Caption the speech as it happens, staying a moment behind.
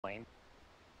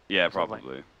Yeah,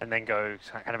 probably. And then go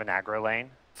kind of an aggro lane.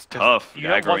 It's tough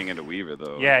aggroing into Weaver,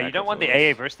 though. Yeah, you don't want the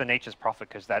AA versus the Nature's Prophet,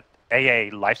 because that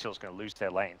AA lifesteal is going to lose their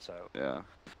lane, so... Yeah.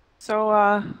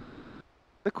 So,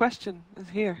 the question is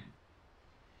here.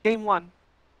 Game 1.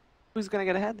 Who's going to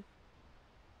get ahead?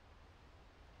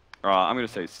 I'm going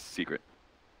to say Secret.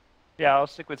 Yeah, I'll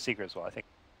stick with Secret as well. I think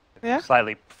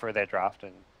slightly prefer their draft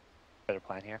and better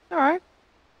plan here. All right.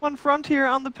 One Frontier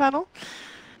on the panel.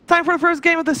 Time for the first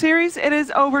game of the series. It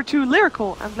is over to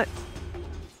Lyrical and Blitz.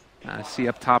 See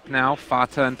up top now,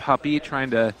 FATA and Puppy trying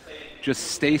to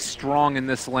just stay strong in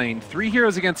this lane. 3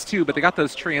 heroes against 2, but they got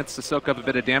those treants to soak up a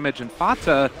bit of damage, and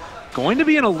FATA going to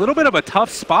be in a little bit of a tough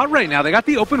spot right now. They got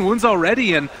the open wounds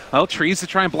already, and well, Trees to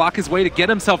try and block his way to get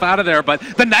himself out of there, but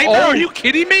the Nightmare, are you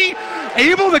kidding me?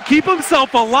 Able to keep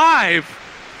himself alive.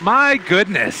 My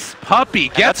goodness. Puppy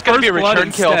gets first blood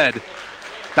instead. Kill.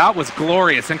 That was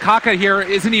glorious, and Kaka here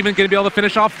isn't even going to be able to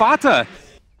finish off FATA.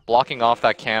 Blocking off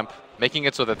that camp, making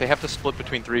it so that they have to split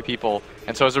between 3 people.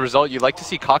 And so as a result, you'd like to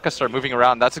see Kaka start moving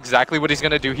around. That's exactly what he's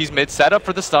going to do. He's mid setup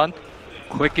for the stun.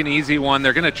 Quick and easy one.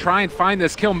 They're going to try and find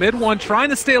this kill. Mid one, trying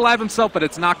to stay alive himself, but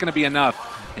it's not going to be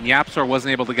enough. And YapzOr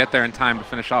wasn't able to get there in time to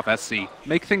finish off SC.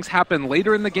 Make things happen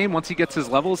later in the game once he gets his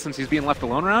levels, since he's being left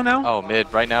alone around now. Oh,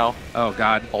 mid right now. Oh,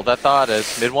 God. Hold that thought,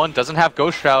 as mid one doesn't have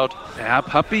Ghost Shroud. Yeah,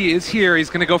 Puppy is here. He's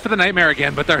going to go for the Nightmare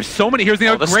again, but there are so many heroes.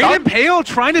 Great Impale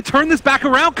trying to turn this back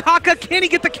around. Kaka, can he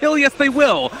get the kill? Yes, they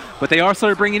will. But they are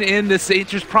sort of bringing in this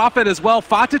Nature's Prophet as well.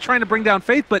 FATA trying to bring down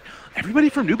Faith, but everybody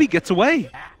from NewB gets away.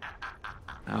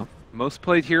 Now, most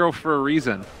played hero for a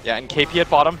reason. Yeah, and KP at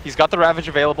bottom. He's got the Ravage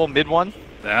available, mid one.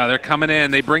 Yeah, they're coming in.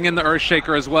 They bring in the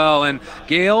Earthshaker as well, and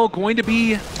Gale going to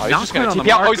be he's just going to TP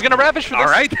out. Oh, he's going to Ravage for this.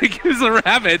 All right, they use the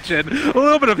Ravage, and a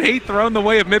little bit of hate thrown the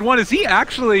way of mid one. Is he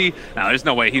actually... No, there's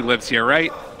no way he lives here,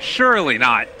 right? Surely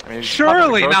not. I mean,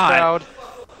 surely not.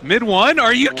 Mid one?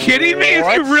 Are you kidding me? Is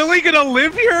he really going to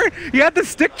live here? He had the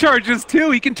stick charges,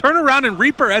 too. He can turn around and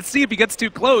Reaper SC if he gets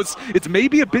too close. It's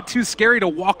maybe a bit too scary to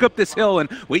walk up this hill and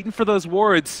waiting for those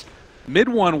wards. Mid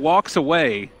one walks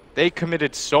away. They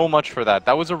committed so much for that.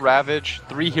 That was a Ravage,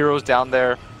 3 heroes down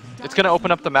there. It's going to open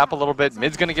up the map a little bit.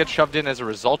 Mid's going to get shoved in as a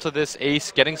result of this.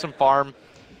 Ace getting some farm.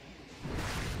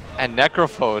 And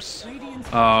Necrophos.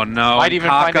 Oh, no. Might even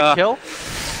find a kill.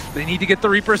 They need to get the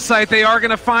Reaper's sight. They are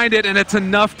going to find it, and it's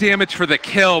enough damage for the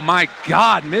kill. My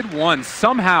God, mid one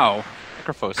somehow.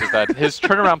 Necrophos is that his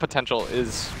turnaround potential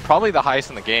is probably the highest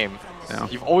in the game. Yeah.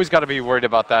 You've always got to be worried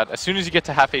about that. As soon as you get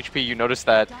to half HP, you notice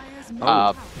that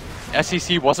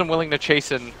SEC wasn't willing to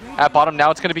chase in at bottom.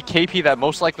 Now it's going to be KP that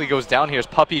most likely goes down here. Is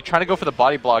Puppy trying to go for the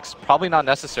body blocks. Probably not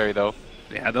necessary, though.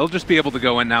 Yeah, they'll just be able to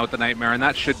go in now with the Nightmare, and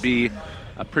that should be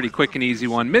a pretty quick and easy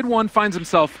one. Mid one finds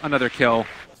himself another kill.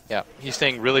 Yeah, he's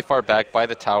staying really far back by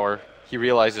the tower. He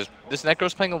realizes this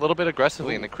Necro's playing a little bit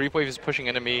aggressively, and the creep wave is pushing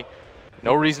into me.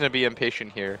 No reason to be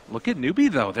impatient here. Look at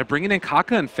NewB, though. They're bringing in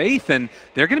Kaka and Faith, and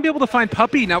they're going to be able to find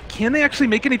Puppy. Now, can they actually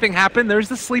make anything happen? There's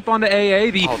the sleep onto AA.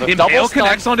 The Impale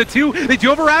connects onto 2. They do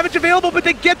have a Ravage available, but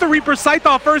they get the Reaper Scythe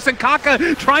off first, and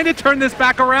Kaka trying to turn this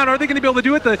back around. Are they going to be able to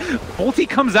do it? The ulti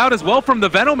comes out as well from the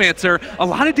Venomancer. A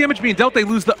lot of damage being dealt. They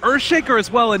lose the Earthshaker as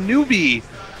well, and NewB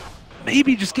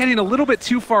maybe just getting a little bit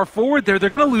too far forward there.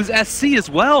 They're going to lose SC as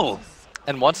well.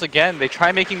 And once again, they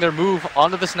try making their move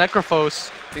onto this Necrophos.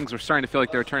 Things were starting to feel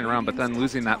like they were turning around, but then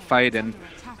losing that fight. And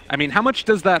I mean, how much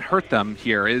does that hurt them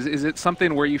here? Is it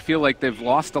something where you feel like they've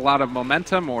lost a lot of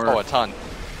momentum? Or a ton.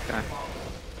 Okay.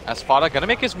 As FATA going to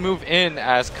make his move in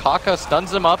as Kaka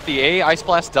stuns him up. The A Ice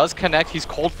Blast does connect. He's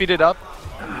cold-feeted up.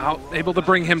 Able to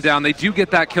bring him down. They do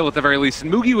get that kill at the very least.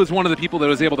 And Mugi was one of the people that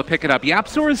was able to pick it up.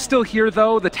 YapzOr is still here,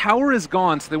 though. The tower is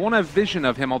gone, so they won't have vision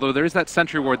of him, although there is that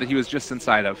sentry ward that he was just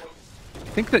inside of.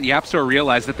 I think that YapzOr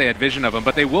realized that they had vision of him,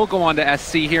 but they will go on to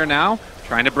SC here now,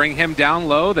 trying to bring him down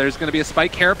low. There's going to be a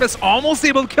Spike Carapace, almost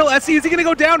able to kill SC. Is he going to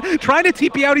go down? Trying to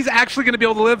TP out. He's actually going to be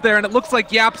able to live there, and it looks like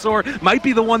YapzOr might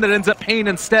be the one that ends up paying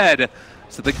instead.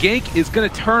 So the gank is going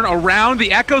to turn around.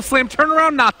 The Echo Slam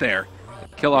turnaround, not there.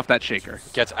 Kill off that Shaker.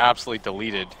 Gets absolutely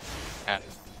deleted. And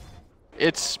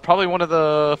it's probably one of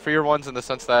the freer ones in the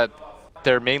sense that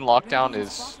their main lockdown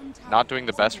is not doing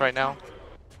the best right now.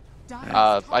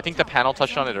 I think the panel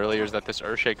touched on it earlier, is that this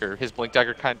Earthshaker, his Blink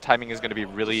Dagger kind of timing is going to be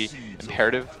really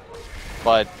imperative.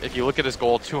 But if you look at his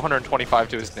goal, 225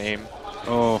 to his name.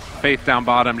 Oh, Faith down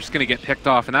bottom, just going to get picked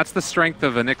off. And that's the strength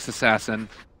of a Nyx Assassin.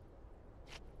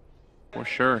 For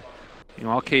sure.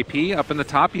 Meanwhile, KP up in the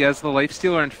top, he has the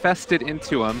Lifestealer infested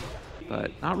into him.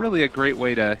 But not really a great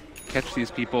way to catch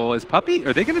these people. Is Puppy,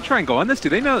 are they going to try and go on this? Do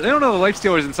they know? They don't know the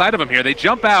Lifestealer's inside of him here. They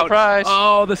jump out. Surprise.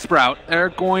 Oh, the Sprout. They're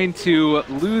going to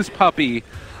lose Puppy,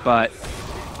 but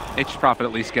Nature's Prophet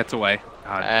at least gets away.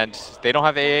 And they don't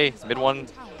have AA. Mid one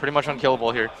pretty much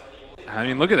unkillable here. I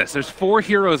mean, look at this. There's 4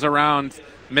 heroes around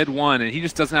mid one, and he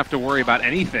just doesn't have to worry about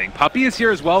anything. Puppey is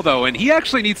here as well, though, and he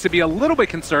actually needs to be a little bit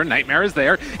concerned. Nightmare is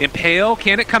there. Impale,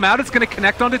 can it come out? It's going to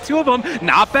connect onto 2 of them.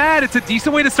 Not bad. It's a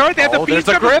decent way to start. They have the beast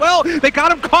grip as well. They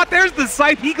got him caught. There's the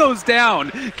scythe. He goes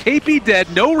down. KP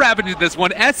dead. No Ravage in this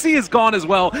one. SC is gone as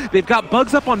well. They've got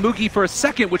bugs up on Moogie for a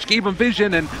second, which gave him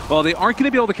vision, and, well, they aren't going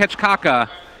to be able to catch Kaka.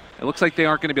 It looks like they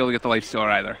aren't going to be able to get the lifestealer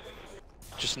either.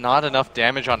 Just not enough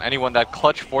damage on anyone. That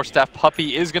clutch 4-staff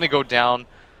Puppey is going to go down.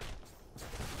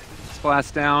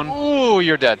 Blast down. Ooh,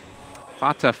 you're dead.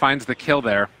 FATA finds the kill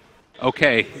there.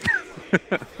 Okay.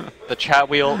 The chat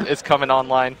wheel is coming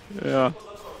online. Yeah.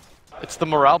 It's the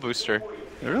morale booster.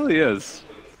 It really is.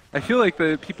 I feel like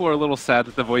the people are a little sad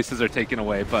that the voices are taken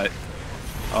away, but...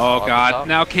 Oh, God.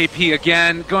 Now KP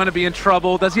again, going to be in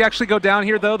trouble. Does he actually go down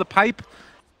here, though? The pipe?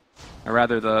 Or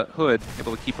rather, the hood,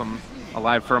 able to keep him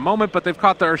alive for a moment, but they've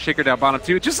caught the Earthshaker down bottom,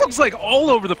 too. It just looks like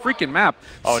all over the freaking map.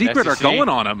 Secret are going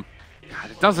on him. God,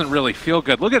 it doesn't really feel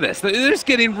good. Look at this. They're just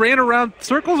getting ran around,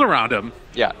 circles around him.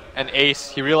 Yeah, and Ace,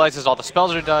 he realizes all the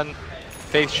spells are done.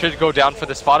 Faith should go down for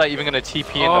this FATA, even going to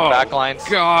TP in the back lines.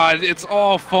 God, it's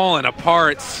all falling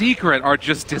apart. Secret are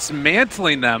just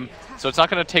dismantling them. So it's not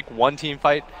going to take one team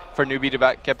fight for NewB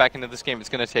to get back into this game. It's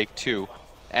going to take 2.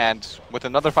 And with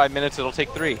another 5 minutes, it'll take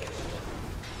 3.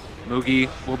 Moogie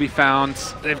will be found.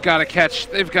 They've got a catch.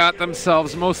 They've got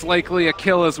themselves most likely a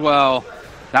kill as well.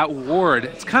 That ward,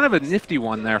 it's kind of a nifty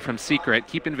one there from Secret,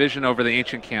 keeping vision over the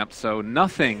ancient camp, so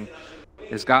nothing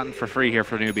is gotten for free here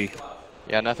for NewB.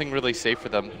 Yeah, nothing really safe for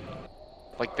them.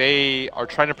 Like, they are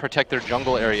trying to protect their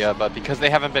jungle area, but because they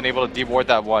haven't been able to deward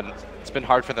that one, it's been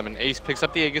hard for them. And Ace picks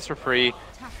up the Aegis for free,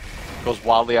 goes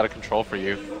wildly out of control for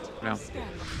you. Yeah.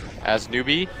 As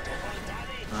NewB.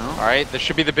 All right, this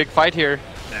should be the big fight here.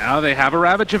 Now they have a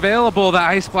Ravage available. The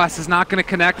Ice Blast is not going to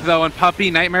connect, though, and Puppey,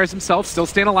 Nightmares himself, still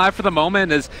staying alive for the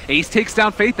moment as Ace takes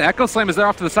down Faith. The Echo Slam is there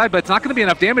off to the side, but it's not going to be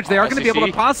enough damage. They are going to be able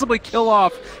to possibly kill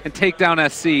off and take down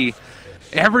SC.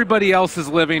 Everybody else is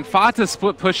living. FATA's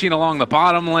pushing along the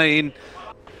bottom lane.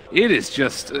 It is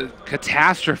just a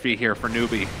catastrophe here for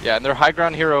NewB. Yeah, and their high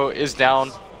ground hero is down.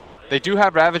 They do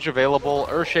have Ravage available.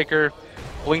 Earthshaker,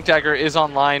 Blink Dagger is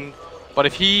online, but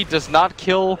if he does not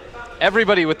kill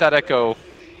everybody with that Echo,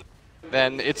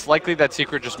 then it's likely that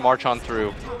Secret just march on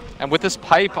through. And with this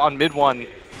pipe on mid one,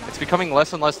 it's becoming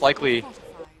less and less likely.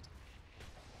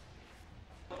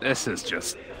 This is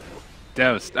just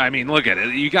devastating. I mean, look at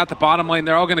it. You got the bottom lane.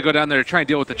 They're all going to go down there to try and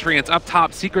deal with the Treants. Up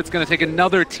top, Secret's going to take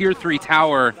another tier 3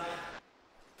 tower.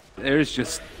 There's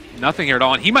just nothing here at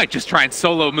all. And he might just try and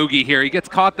solo Moogie here. He gets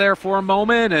caught there for a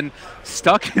moment and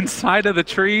stuck inside of the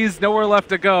trees. Nowhere left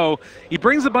to go. He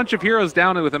brings a bunch of heroes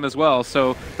down with him as well,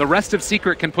 so the rest of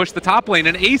Secret can push the top lane.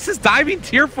 And Ace is diving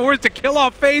tier 4s to kill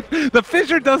off Faith. The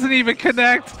Fissure doesn't even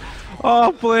connect.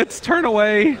 Oh, Blitz, turn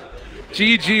away.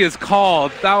 GG is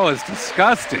called. That was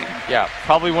disgusting. Yeah,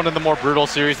 probably one of the more brutal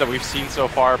series that we've seen so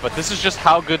far, but this is just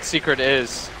how good Secret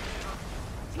is.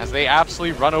 As they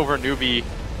absolutely run over NewB,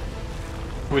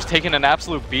 who has taken an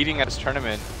absolute beating at this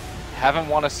tournament. Haven't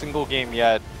won a single game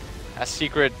yet. As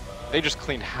Secret, they just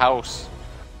cleaned house.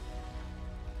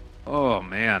 Oh,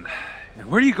 man.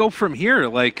 Where do you go from here?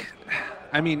 Like,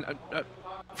 I mean,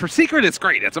 for Secret, it's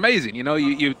great. It's amazing. You know,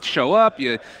 you show up,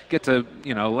 you get to,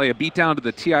 you know, lay a beat down to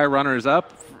the TI runners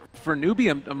up. For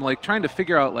NewB, I'm like trying to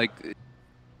figure out, like,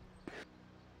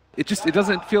 it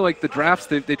doesn't feel like the drafts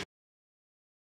they